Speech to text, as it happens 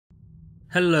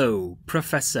Hello,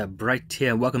 Professor Bright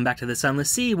here. Welcome back to the Sunless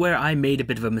Sea, where I made a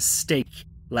bit of a mistake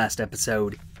last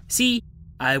episode. See,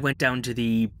 I went down to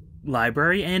the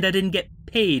library and I didn't get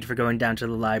paid for going down to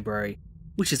the library,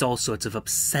 which is all sorts of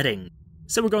upsetting.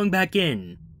 So we're going back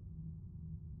in.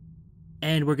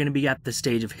 And we're going to be at the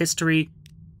stage of history,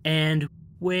 and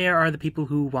where are the people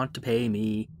who want to pay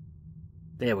me?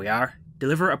 There we are.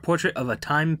 Deliver a portrait of a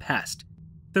time past.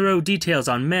 Thorough details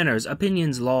on manners,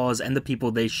 opinions, laws, and the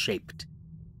people they shaped.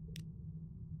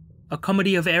 A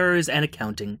comedy of errors and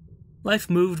accounting. Life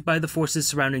moved by the forces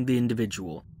surrounding the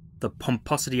individual. The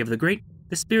pomposity of the great,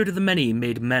 the spirit of the many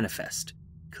made manifest.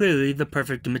 Clearly the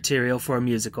perfect material for a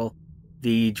musical.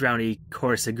 The drowny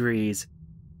chorus agrees.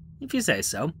 If you say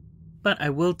so. But I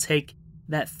will take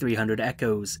that 300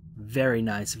 echoes. Very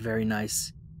nice, very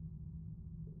nice.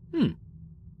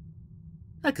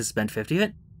 I could spend 50 of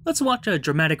it. Let's watch a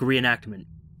dramatic reenactment.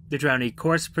 The drowny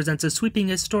chorus presents a sweeping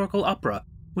historical opera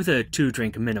with a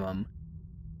 2-drink minimum.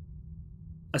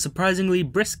 A surprisingly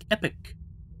brisk epic.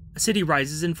 A city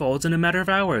rises and falls in a matter of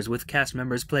hours, with cast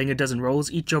members playing a dozen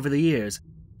roles each over the years.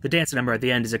 The dance number at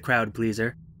the end is a crowd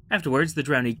pleaser. Afterwards, the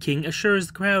drowny king assures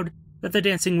the crowd that the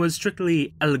dancing was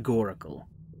strictly allegorical.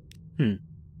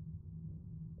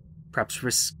 Perhaps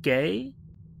risque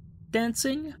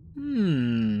dancing?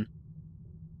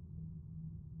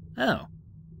 Oh.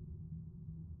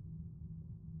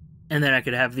 And then I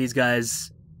could have these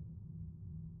guys...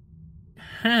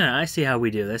 I see how we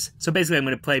do this. So basically I'm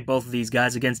going to play both of these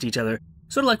guys against each other,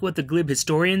 sort of like what the glib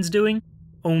historian's doing,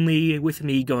 only with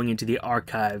me going into the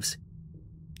archives.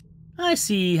 I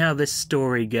see how this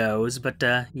story goes, but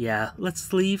yeah,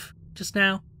 let's leave just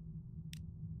now.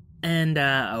 And,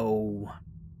 oh...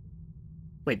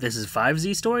 Wait, this is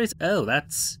 5Z stories? Oh,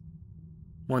 that's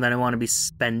one that I want to be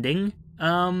spending.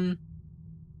 Yeah,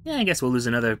 I guess we'll lose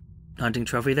another hunting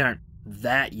trophy. They aren't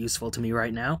that useful to me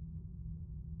right now.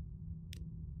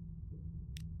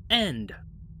 And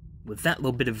with that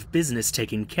little bit of business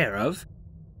taken care of,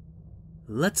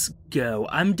 let's go.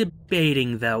 I'm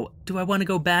debating, though. Do I want to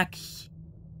go back?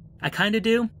 I kind of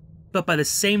do, but by the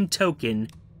same token,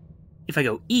 if I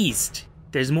go east,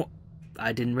 there's more...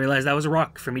 I didn't realize that was a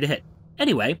rock for me to hit.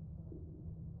 Anyway,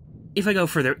 if I go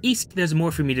further east, there's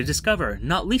more for me to discover,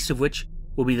 not least of which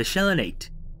will be the Shellonate,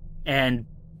 and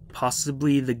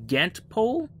possibly the Gant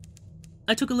Pole?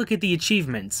 I took a look at the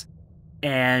achievements,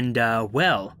 and,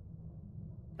 well,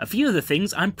 a few of the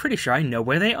things I'm pretty sure I know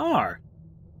where they are.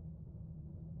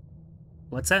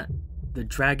 What's that? The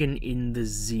Dragon in the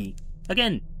Z.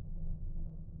 Again,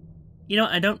 you know,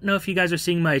 I don't know if you guys are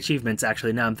seeing my achievements,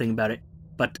 actually, now I'm thinking about it,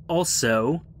 but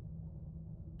also...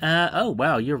 oh,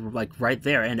 wow, you're, like, right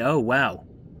there, and oh, wow.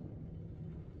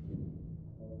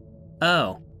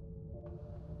 Oh.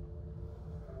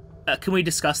 Can we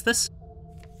discuss this?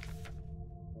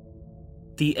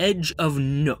 The edge of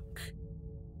Nook.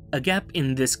 A gap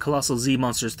in this colossal Z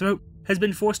monster's throat has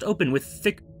been forced open with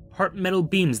thick heart metal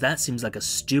beams. That seems like a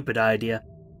stupid idea.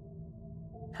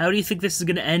 How do you think this is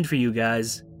going to end for you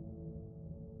guys?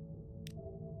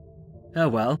 Oh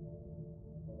well.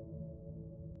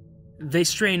 They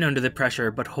strain under the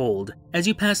pressure, but hold. As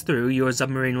you pass through, your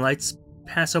submarine lights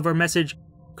pass over a message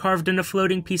carved in a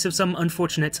floating piece of some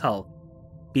unfortunate's hull.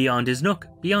 Beyond is Nook,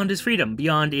 beyond is freedom,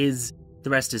 beyond is... the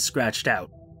rest is scratched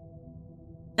out.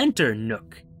 Enter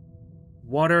Nook.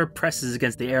 Water presses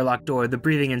against the airlock door. The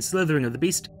breathing and slithering of the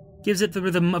beast gives it the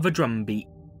rhythm of a drum beat.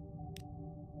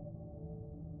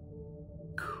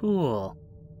 Cool.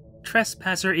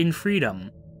 Trespasser in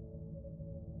freedom.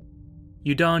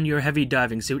 You don your heavy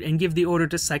diving suit and give the order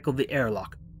to cycle the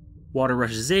airlock. Water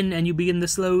rushes in and you begin the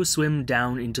slow swim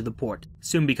down into the port.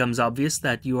 Soon becomes obvious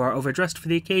that you are overdressed for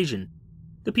the occasion.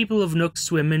 The people of Nook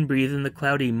swim and breathe in the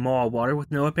cloudy maw water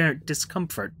with no apparent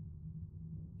discomfort.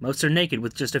 Most are naked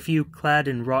with just a few clad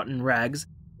in rotten rags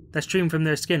that stream from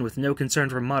their skin with no concern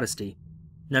for modesty.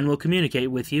 None will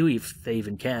communicate with you if they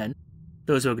even can.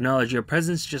 Those who acknowledge your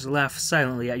presence just laugh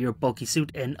silently at your bulky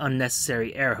suit and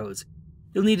unnecessary air hose.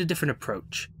 You'll need a different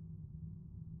approach.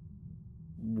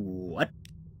 What?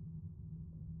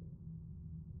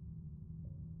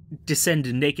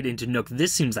 Descend naked into Nook.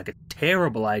 This seems like a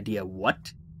terrible idea.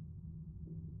 What?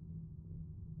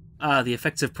 The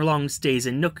effects of prolonged stays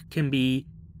in Nook can be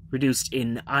reduced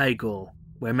in Igul,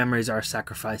 where memories are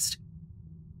sacrificed.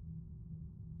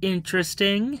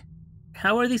 Interesting.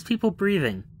 How are these people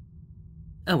breathing?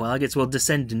 Oh well, I guess we'll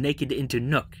descend naked into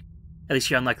Nook. At least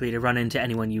you're unlikely to run into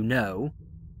anyone you know.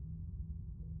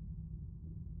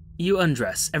 You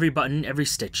undress, every button, every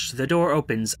stitch. The door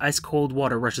opens, ice-cold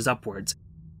water rushes upwards.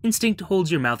 Instinct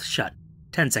holds your mouth shut.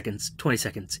 10 seconds, 20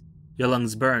 seconds. Your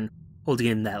lungs burn, holding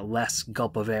in that last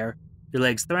gulp of air. Your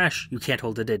legs thrash, you can't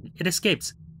hold it in. It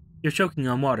escapes. You're choking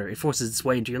on water, it forces its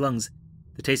way into your lungs.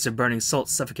 The taste of burning salt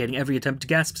suffocating every attempt to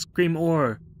gasp, scream,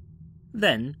 or...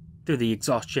 Then, through the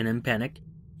exhaustion and panic,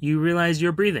 you realize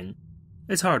you're breathing.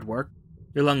 It's hard work.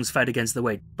 Your lungs fight against the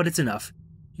weight, but it's enough.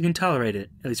 You can tolerate it,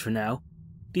 at least for now.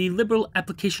 The liberal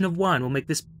application of wine will make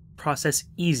this process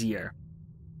easier,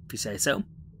 if you say so.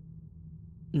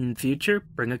 In future,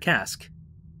 bring a cask.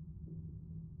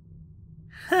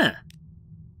 Huh.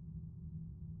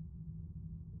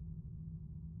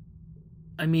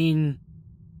 I mean...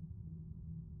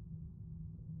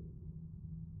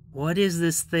 What is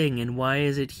this thing and why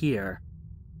is it here?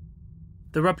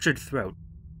 The ruptured throat.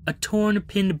 A torn,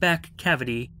 pinned-back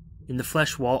cavity in the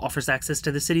flesh wall offers access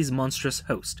to the city's monstrous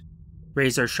host.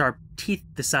 Razor-sharp teeth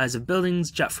the size of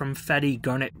buildings jut from fatty,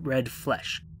 garnet-red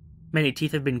flesh. Many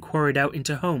teeth have been quarried out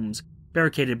into homes,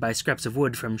 barricaded by scraps of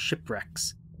wood from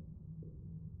shipwrecks.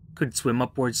 Could swim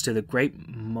upwards to the Great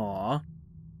Maw.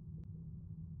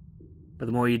 But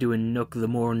the more you do in Nook, the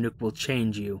more Nook will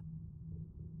change you.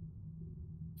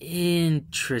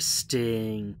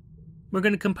 Interesting. We're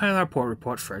going to compile our port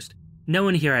report first. No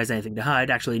one here has anything to hide.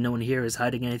 Actually, no one here is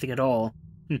hiding anything at all.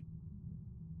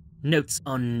 Notes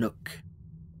on Nook.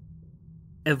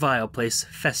 A vile place,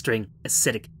 festering,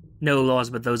 acidic. No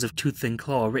laws but those of tooth and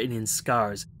claw written in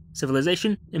scars.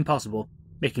 Civilization? Impossible.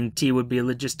 Making tea would be a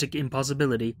logistic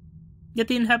impossibility. Yet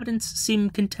the inhabitants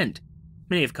seem content.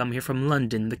 Many have come here from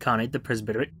London, the Khanate, the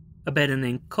Presbyterate,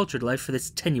 abandoning cultured life for this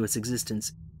tenuous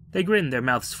existence. They grin, their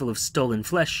mouths full of stolen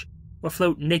flesh, or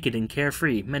float naked and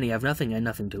carefree. Many have nothing and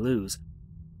nothing to lose.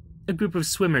 A group of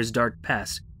swimmers dart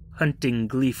past, hunting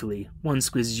gleefully. One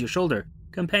squeezes your shoulder,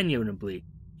 companionably.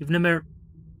 You've never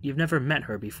met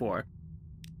her before.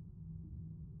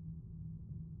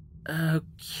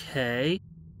 Okay.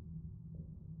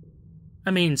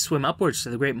 I mean, swim upwards to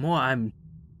the Great Maw. I'm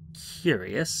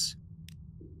curious.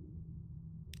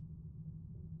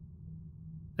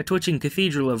 A twitching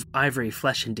cathedral of ivory,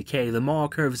 flesh, and decay, the maw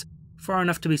curves far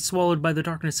enough to be swallowed by the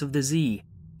darkness of the sea.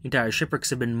 Entire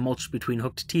shipwrecks have been mulched between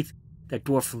hooked teeth that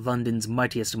dwarf London's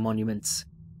mightiest monuments.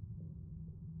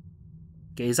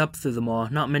 Gaze up through the maw.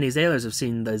 Not many sailors have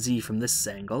seen the sea from this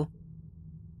angle.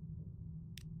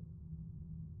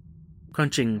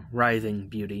 Crunching, writhing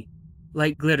beauty.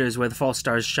 Light glitters where the false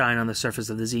stars shine on the surface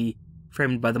of the sea,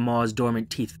 framed by the maw's dormant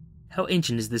teeth. How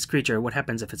ancient is this creature? What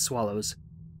happens if it swallows?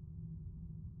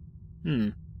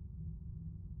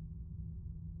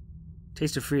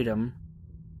 Taste of freedom.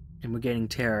 And we're gaining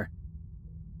terror.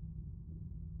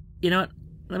 You know what?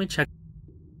 Let me check.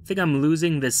 I think I'm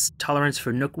losing this tolerance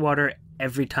for Nook water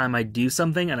every time I do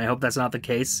something, and I hope that's not the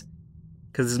case.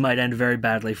 Because this might end very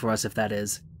badly for us if that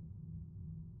is.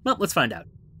 Well, let's find out.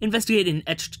 Investigate an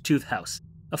etched tooth house.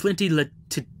 A flinty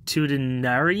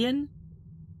latitudinarian?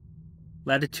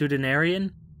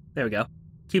 Latitudinarian? There we go.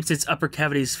 Keeps its upper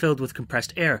cavities filled with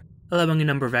compressed air, allowing a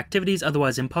number of activities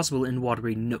otherwise impossible in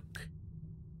watery Nook.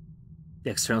 The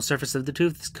external surface of the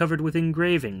tooth is covered with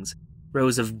engravings.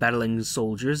 Rows of battling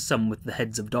soldiers, some with the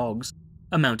heads of dogs.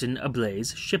 A mountain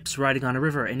ablaze, ships riding on a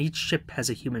river, and each ship has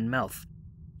a human mouth.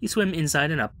 You swim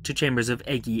inside and up to chambers of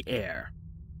eggy air.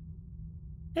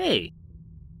 Hey!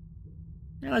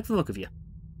 I like the look of you.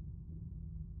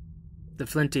 The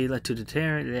flinty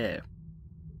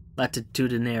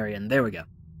latitudinarian. There we go.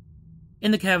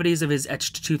 In the cavities of his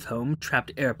etched tooth home,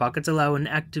 trapped air pockets allow an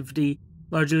activity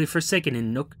largely forsaken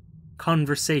in Nook,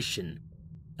 conversation.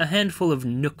 A handful of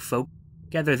Nook folk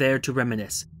gather there to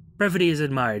reminisce. Brevity is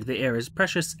admired, the air is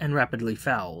precious and rapidly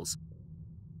fouls.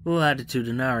 The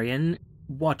latitudinarian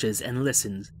watches and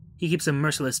listens. He keeps a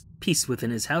merciless peace within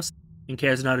his house and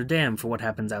cares not a damn for what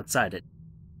happens outside it.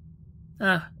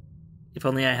 If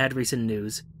only I had recent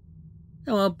news.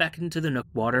 Oh well, back into the Nook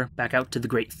water, back out to the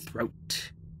Great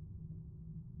Throat.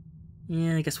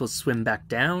 Yeah, I guess we'll swim back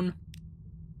down.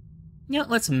 Yeah,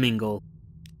 let's mingle.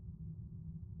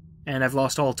 And I've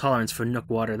lost all tolerance for Nook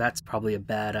water, that's probably a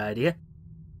bad idea.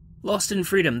 Lost in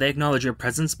freedom, they acknowledge your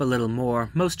presence but little more.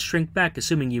 Most shrink back,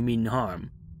 assuming you mean harm.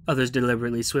 Others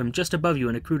deliberately swim just above you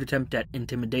in a crude attempt at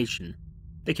intimidation.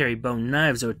 They carry bone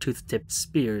knives or tooth-tipped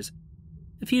spears.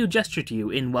 A few gesture to you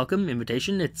in welcome,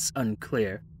 invitation, it's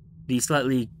unclear. The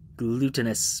slightly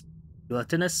glutinous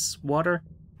water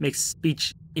makes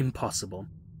speech impossible,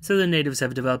 so the natives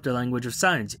have developed a language of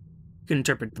signs. You can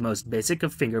interpret the most basic, a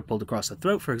finger pulled across the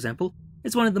throat, for example,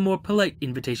 as one of the more polite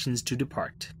invitations to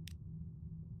depart.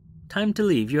 Time to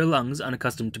leave. Your lungs,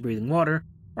 unaccustomed to breathing water,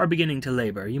 are beginning to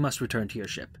labor. You must return to your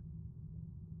ship.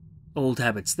 Old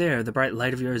habits there, the bright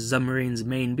light of your submarine's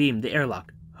main beam, the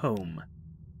airlock. Home.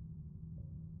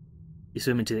 You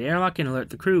swim into the airlock and alert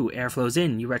the crew. Air flows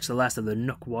in. You retch the last of the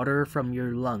Nook water from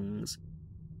your lungs.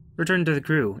 Return to the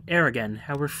crew. Air again.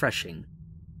 How refreshing.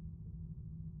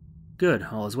 Good.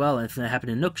 All is well. Anything that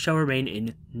happened in Nook shall remain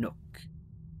in Nook.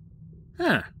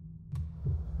 Huh.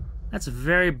 That's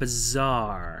very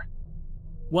bizarre.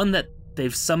 One that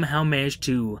they've somehow managed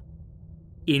to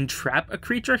entrap a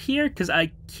creature here? Because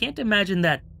I can't imagine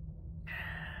that...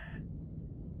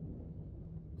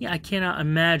 Yeah, I cannot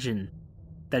imagine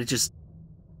that it just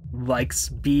likes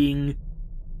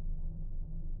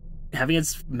having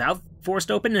its mouth forced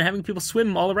open and having people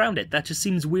swim all around it. That just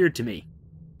seems weird to me.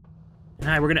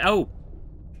 Alright, we're gonna... Oh!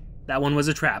 That one was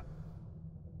a trap.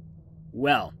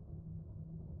 Well.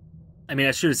 I mean,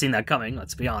 I should have seen that coming,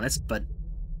 let's be honest, but...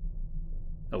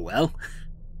 Oh well.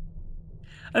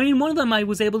 I mean, one of them I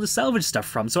was able to salvage stuff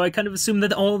from, so I kind of assumed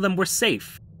that all of them were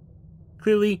safe.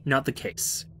 Clearly not the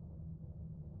case.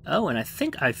 Oh, and I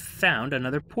think I found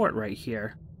another port right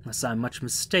here. Unless I'm much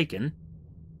mistaken.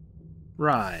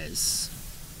 Rise.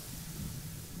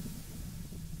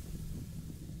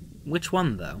 Which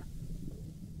one, though?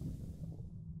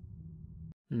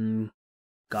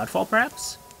 Godfall,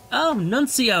 perhaps? Oh,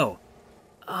 Nuncio!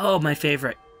 Oh, my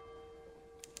favorite.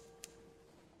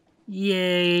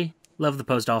 Yay. Love the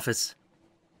post office.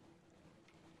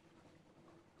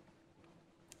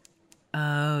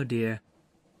 Oh, dear.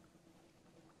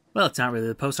 Well, it's not really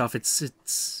the post office,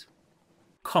 it's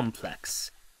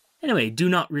complex. Anyway, do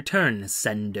not return,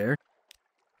 sender.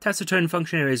 Taciturn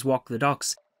functionaries walk the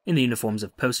docks in the uniforms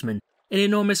of postmen. An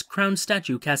enormous crowned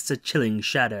statue casts a chilling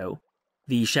shadow.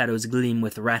 The shadows gleam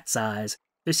with rat's eyes.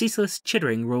 Their ceaseless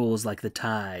chittering rolls like the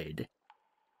tide.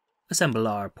 Assemble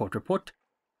our port report.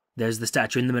 There's the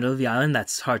statue in the middle of the island,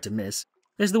 that's hard to miss.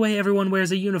 There's the way everyone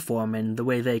wears a uniform and the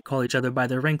way they call each other by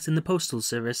their ranks in the postal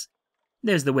service.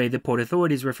 There's the way the port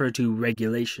authorities refer to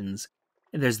regulations.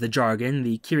 There's the jargon,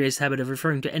 the curious habit of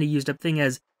referring to any used-up thing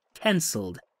as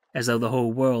cancelled, as though the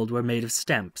whole world were made of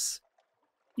stamps.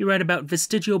 You write about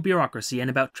vestigial bureaucracy and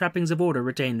about trappings of order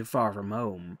retained far from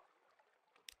home.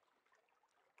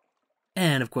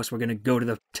 And, of course, we're going to go to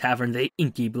the tavern, the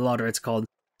Inky Blotter it's called.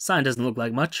 Sign doesn't look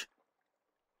like much.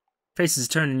 Faces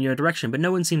turn in your direction, but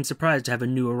no one seems surprised to have a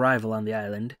new arrival on the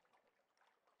island.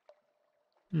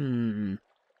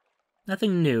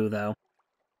 Nothing new, though.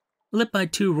 Lit by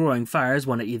two roaring fires,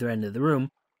 one at either end of the room,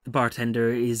 the bartender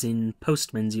is in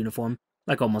postman's uniform,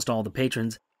 like almost all the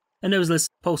patrons. A noseless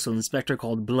postal inspector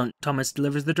called Blunt Thomas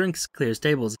delivers the drinks, clears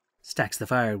tables, stacks the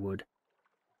firewood.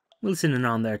 We listen in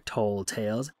on their tall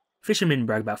tales. Fishermen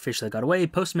brag about fish that got away,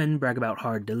 postmen brag about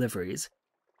hard deliveries.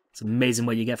 It's amazing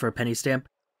what you get for a penny stamp.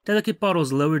 Delicate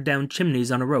bottles lowered down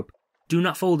chimneys on a rope, do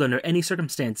not fold under any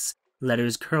circumstance,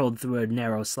 letters curled through a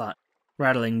narrow slot.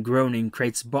 Rattling, groaning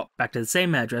crates brought back to the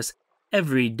same address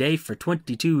every day for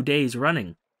 22 days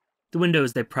running. The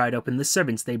windows they pried open, the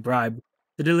servants they bribed,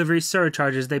 the delivery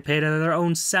surcharges they paid out of their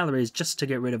own salaries just to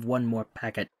get rid of one more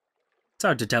packet. It's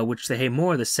hard to tell which they hate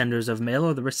more, the senders of mail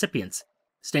or the recipients.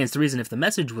 Stands to reason if the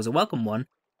message was a welcome one,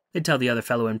 they'd tell the other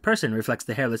fellow in person, reflects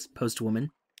the hairless postwoman.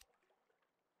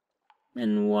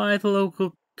 And why the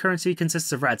local currency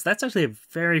consists of rats? That's actually a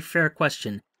very fair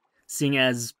question, seeing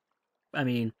as, I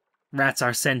mean, rats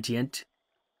are sentient.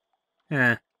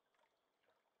 Not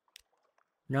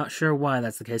sure why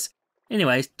that's the case.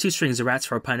 Anyway, 2 strings of rats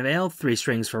for a pint of ale, 3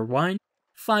 strings for wine,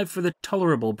 5 for the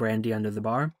tolerable brandy under the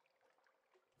bar.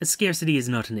 The scarcity is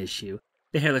not an issue.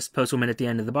 The hairless postwoman at the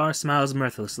end of the bar smiles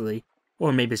mirthlessly,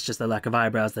 or maybe it's just the lack of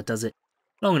eyebrows that does it.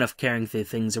 Long enough carrying the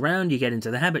things around, you get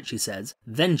into the habit, she says.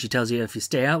 Then she tells you if you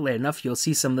stay out late enough, you'll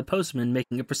see some of the postmen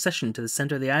making a procession to the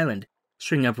center of the island,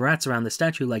 stringing up rats around the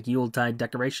statue like Yuletide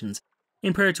decorations,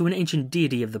 in prayer to an ancient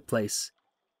deity of the place.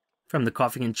 From the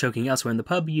coughing and choking elsewhere in the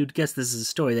pub, you'd guess this is a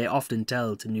story they often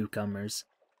tell to newcomers.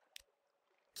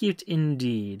 Cute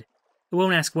indeed. I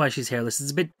won't ask why she's hairless,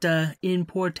 it's a bit, in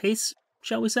poor taste,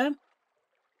 shall we say?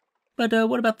 But,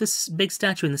 what about this big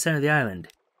statue in the center of the island?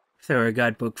 If there were a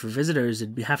guidebook for visitors,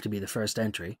 it'd have to be the first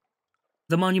entry.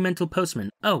 The monumental postman.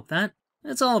 Oh,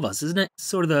 that's all of us, isn't it?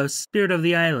 Sort of the spirit of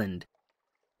the island.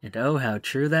 And oh, how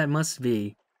true that must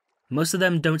be. Most of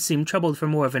them don't seem troubled for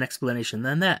more of an explanation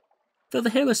than that. Though the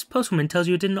hairless postwoman tells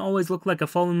you it didn't always look like a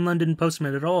Fallen London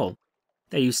postman at all.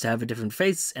 They used to have a different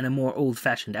face and a more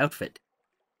old-fashioned outfit.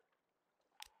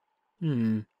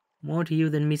 More to you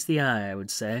than meets the eye, I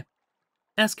would say.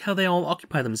 Ask how they all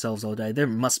occupy themselves all day. There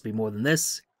must be more than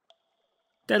this.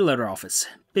 Dead letter office.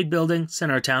 Big building,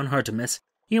 center of town, hard to miss.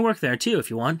 You can work there too if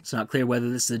you want. It's not clear whether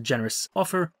this is a generous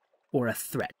offer or a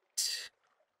threat.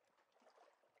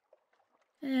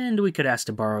 And we could ask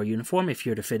to borrow a uniform. If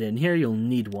you're to fit in here, you'll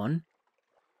need one.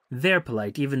 They're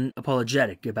polite, even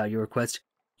apologetic about your request.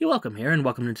 You're welcome here, and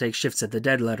welcome to take shifts at the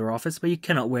dead letter office, but you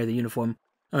cannot wear the uniform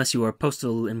unless you are a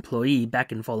postal employee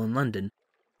back in Fallen London.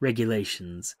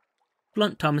 Regulations.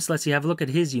 Blunt Thomas lets you have a look at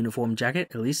his uniform jacket,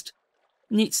 at least.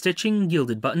 Neat stitching,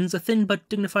 gilded buttons, a thin but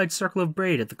dignified circle of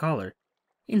braid at the collar.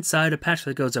 Inside, a patch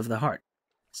that goes over the heart,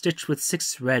 stitched with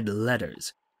 6 red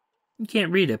letters. You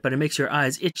can't read it, but it makes your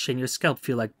eyes itch and your scalp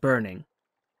feel like burning.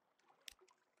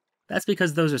 That's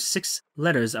because those are 6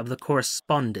 letters of the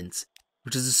correspondence,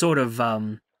 which is a sort of,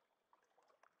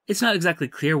 it's not exactly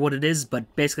clear what it is,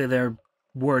 but basically they're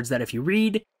words that if you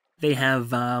read, they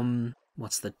have,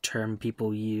 what's the term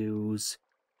people use?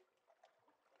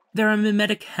 They're a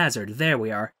mimetic hazard. There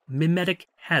we are. Mimetic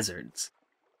hazards.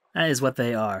 That is what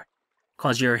they are.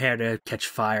 Cause your hair to catch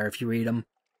fire if you read them.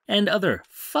 And other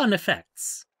fun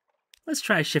effects. Let's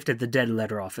try a shift at the dead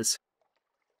letter office.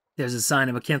 There's a sign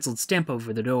of a cancelled stamp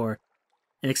over the door.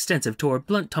 An extensive tour,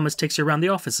 Blunt Thomas takes you around the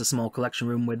office, a small collection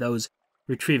room where those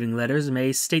retrieving letters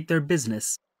may state their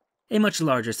business. A much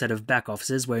larger set of back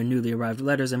offices where newly arrived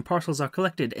letters and parcels are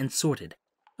collected and sorted.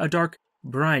 A dark,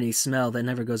 briny smell that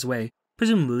never goes away,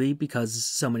 presumably because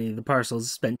so many of the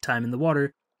parcels spent time in the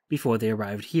water before they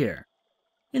arrived here.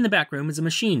 In the back room is a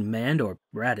machine manned, or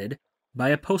ratted, by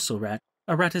a postal rat,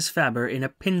 a ratus faber in a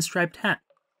pinstriped hat.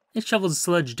 It shovels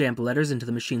sludge-damp letters into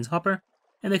the machine's hopper,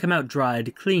 and they come out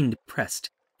dried, cleaned, pressed,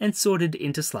 and sorted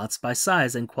into slots by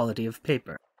size and quality of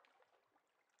paper.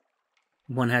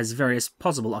 One has various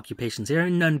possible occupations here,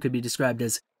 and none could be described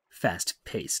as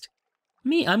fast-paced.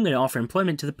 Me, I'm going to offer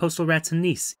employment to the postal rat's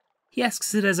niece. He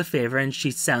asks it as a favor, and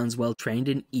she sounds well-trained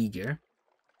and eager.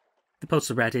 The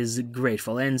postal rat is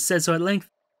grateful, and says so at length,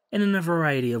 and in a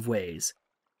variety of ways.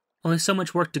 Only so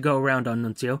much work to go around on,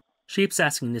 Nuncio. She keeps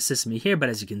asking to assist me here, but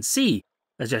as you can see,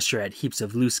 a gesture at heaps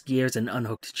of loose gears and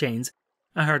unhooked chains,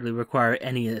 I hardly require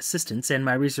any assistance, and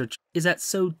my research is at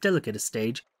so delicate a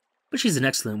stage. But she's an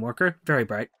excellent worker, very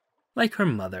bright, like her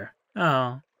mother.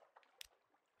 Oh,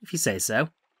 if you say so.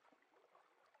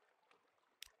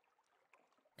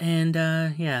 And,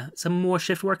 yeah, some more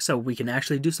shift work so we can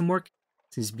actually do some work.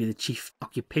 Seems to be the chief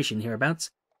occupation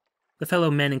hereabouts. The fellow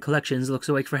man in collections looks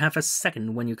awake for half a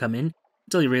second when you come in,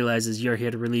 until he realizes you're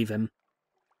here to relieve him.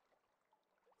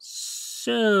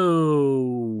 So,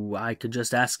 I could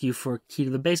just ask you for a key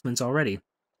to the basements already.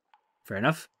 Fair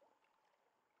enough.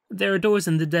 There are doors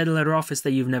in the dead letter office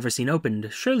that you've never seen opened.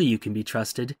 Surely you can be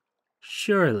trusted.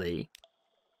 Surely.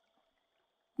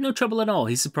 No trouble at all.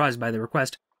 He's surprised by the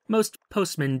request. Most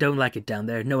postmen don't like it down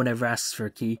there. No one ever asks for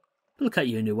a key. We'll cut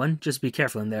you a new one. Just be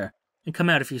careful in there. And come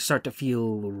out if you start to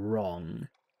feel wrong.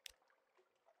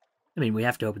 I mean, we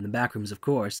have to open the back rooms, of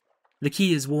course. The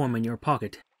key is warm in your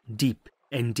pocket. Deep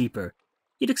and deeper.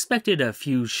 You'd expected a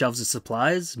few shelves of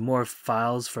supplies, more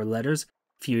files for letters,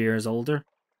 a few years older.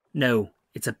 No,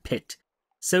 it's a pit.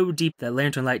 So deep that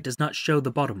lantern light does not show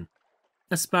the bottom.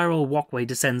 A spiral walkway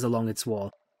descends along its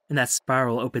wall, and that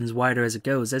spiral opens wider as it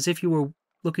goes, as if you were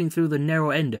looking through the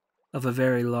narrow end of a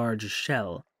very large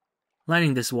shell.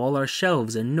 Lining this wall are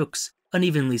shelves and nooks,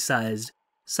 unevenly sized.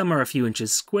 Some are a few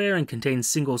inches square and contain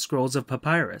single scrolls of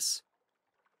papyrus.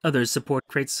 Others support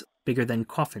crates bigger than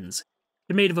coffins.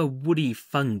 They're made of a woody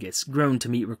fungus grown to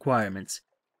meet requirements.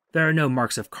 There are no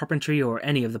marks of carpentry or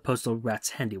any of the postal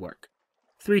rat's handiwork.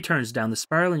 3 turns down the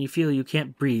spiral and you feel you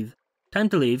can't breathe. Time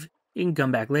to leave. You can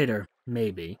come back later.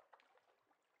 Maybe.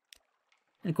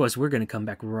 And of course, we're going to come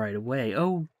back right away.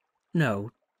 Oh,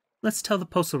 no. Let's tell the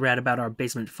postal rat about our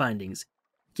basement findings.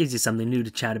 Gives you something new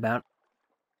to chat about.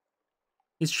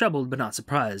 He's troubled but not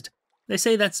surprised. They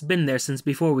say that's been there since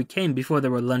before we came, before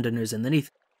there were Londoners in the Neath,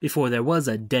 before there was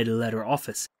a dead letter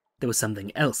office. There was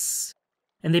something else.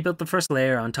 And they built the first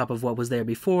layer on top of what was there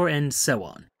before, and so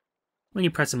on. When you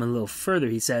press him a little further,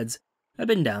 he says, I've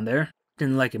been down there.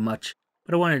 Didn't like it much,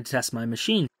 but I wanted to test my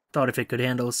machine. Thought if it could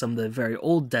handle some of the very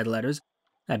old dead letters,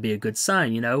 that'd be a good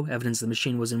sign, you know, evidence the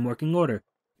machine was in working order.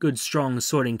 Good, strong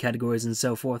sorting categories and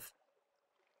so forth.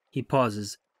 He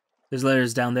pauses. There's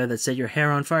letters down there that set your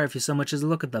hair on fire if you so much as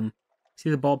look at them. See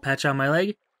the bald patch on my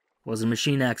leg? Was a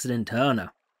machine accident. Oh no.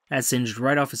 That singed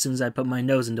right off as soon as I put my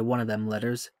nose into one of them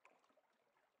letters.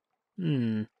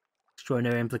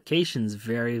 Extraordinary implications.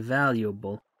 Very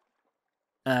valuable.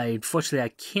 Unfortunately, I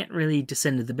can't really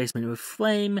descend to the basement with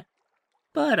flame,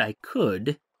 but I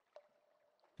could.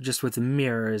 Just with the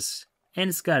mirrors. And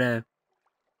it's got a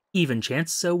even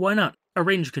chance, so why not?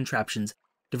 Arrange contraptions.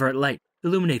 Divert light.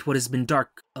 Illuminate what has been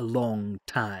dark a long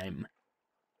time.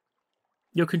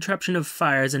 Your contraption of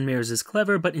fires and mirrors is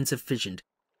clever, but insufficient.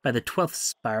 By the 12th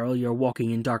spiral, you're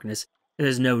walking in darkness, and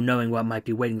there's no knowing what might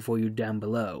be waiting for you down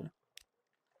below.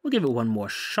 We'll give it one more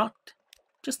shot.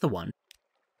 Just the one.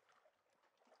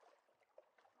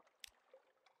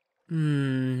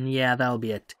 Yeah, that'll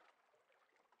be it.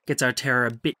 Gets our terror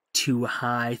a bit too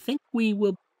high. I think we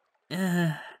will...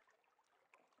 don't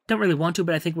really want to,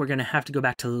 but I think we're going to have to go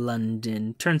back to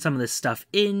London, turn some of this stuff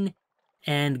in,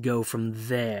 and go from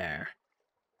there.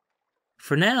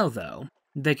 For now, though,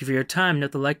 thank you for your time.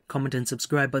 Note the like, comment, and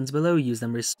subscribe buttons below. Use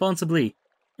them responsibly,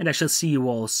 and I shall see you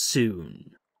all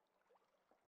soon.